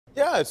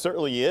Yeah, it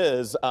certainly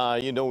is.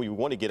 We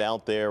want to get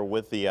out there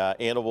with the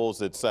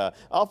animals. It's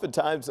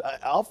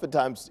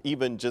oftentimes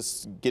even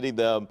just getting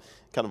them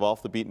kind of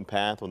off the beaten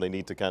path when they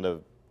need to kind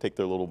of take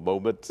their little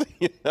moment.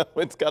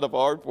 It's kind of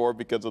hard for 'em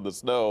because of the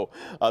snow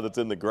that's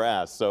in the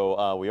grass.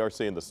 So we are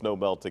seeing the snow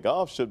melting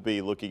off. Should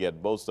be looking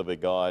at most of it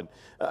gone.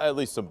 At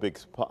least some big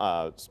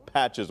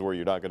patches where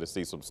you're not going to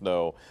see some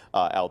snow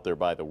out there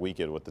by the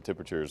weekend with the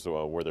temperatures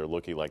where they're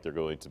looking like they're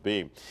going to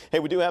be. Hey,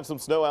 we do have some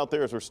snow out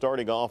there as we're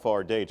starting off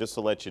our day. Just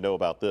to let you know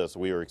about this,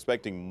 we are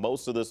expecting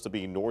most of this to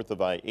be north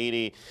of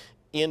I-80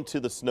 into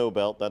the snow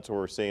belt. That's where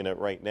we're seeing it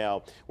right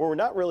now. Where we're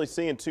not really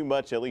seeing too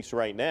much, at least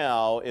right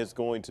now, is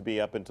going to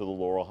be up into the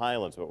Laurel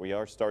Highlands, but we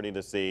are starting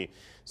to see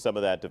some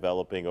of that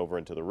developing over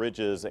into the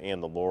ridges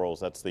and the Laurels.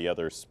 That's the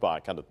other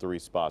spot, kind of three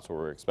spots where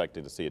we're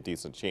expecting to see a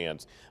decent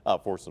chance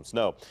for some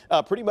snow.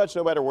 Pretty much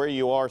no matter where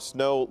you are,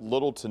 snow,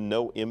 little to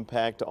no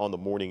impact on the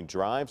morning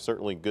drive.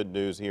 Certainly good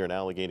news here in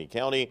Allegheny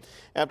County.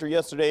 After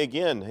yesterday,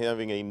 again,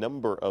 having a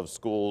number of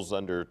schools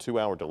under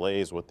 2-hour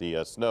delays with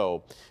the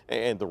snow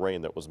and the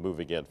rain that was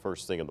moving in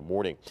first thing in the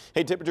morning.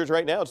 Hey, temperatures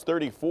right now, it's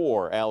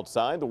 34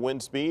 outside. The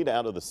wind speed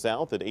out of the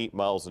south at 8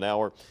 miles an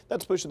hour.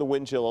 That's pushing the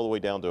wind chill all the way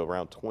down to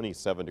around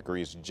 27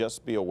 degrees.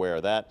 Just be aware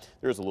of that.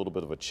 There's a little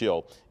bit of a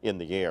chill in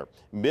the air.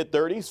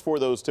 Mid-30s for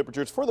those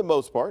temperatures for the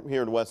most part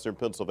here in western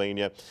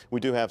Pennsylvania. We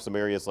do have some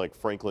areas like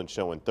Franklin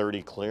showing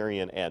 30,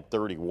 Clarion at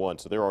 31.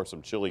 So there are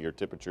some chillier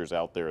temperatures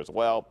out there as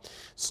well.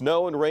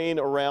 Snow and rain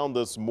around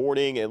this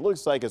morning. It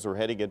looks like as we're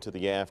heading into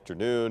the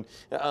afternoon,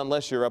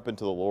 unless you're up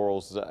into the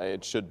Laurels,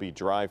 it should be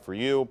dry for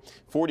you.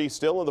 40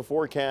 still in the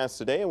forecast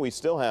today, and we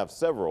still have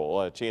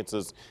several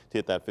chances to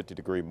hit that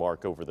 50-degree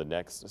mark over the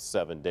next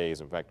 7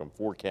 days. In fact, I'm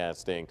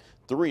forecasting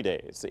 3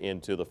 days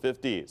into the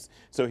 50s.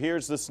 So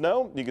here's the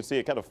snow. You can see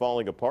it kind of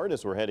falling apart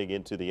as we're heading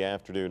into the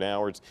afternoon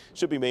hours.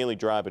 Should be mainly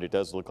dry, but it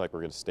does look like we're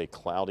going to stay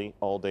cloudy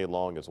all day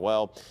long as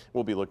well.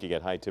 We'll be looking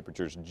at high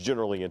temperatures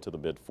generally into the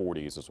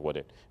mid-40s is what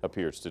it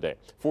appears today.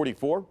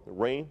 44,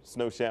 rain,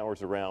 snow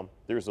showers around.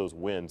 There's those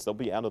winds. They'll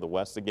be out of the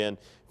west again.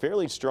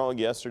 Fairly strong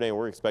yesterday, and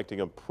we're expecting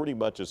them pretty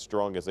much as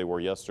strong as they were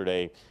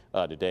yesterday.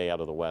 Today out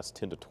of the west,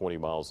 10 to 20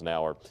 miles an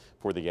hour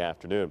for the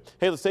afternoon.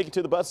 Hey, let's take you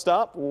to the bus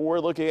stop. We're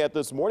looking at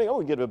this morning. Oh,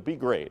 we get a B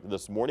grade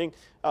this morning.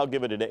 I'll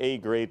give it an A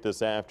grade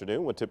this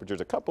afternoon with temperatures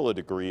a couple of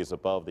degrees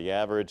above the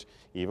average.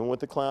 Even with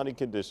the cloudy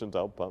conditions,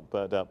 I'll bump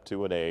that up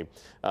to an A.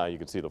 You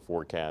can see the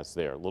forecast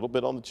there. A little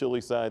bit on the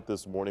chilly side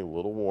this morning, a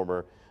little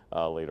warmer.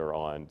 Later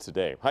on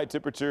today. High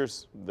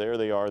temperatures, there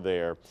they are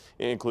there,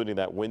 including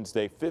that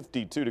Wednesday,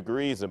 52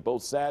 degrees in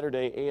both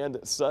Saturday and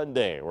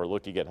Sunday. We're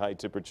looking at high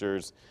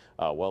temperatures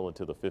well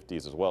into the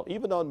 50s as well.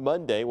 Even on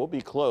Monday, we'll be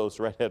close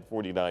right at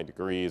 49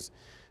 degrees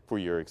for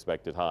your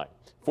expected high.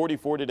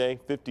 44 today,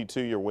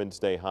 52 your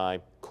Wednesday high.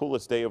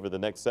 Coolest day over the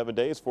next 7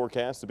 days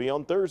forecast to be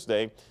on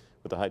Thursday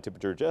with a high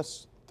temperature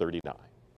just 39.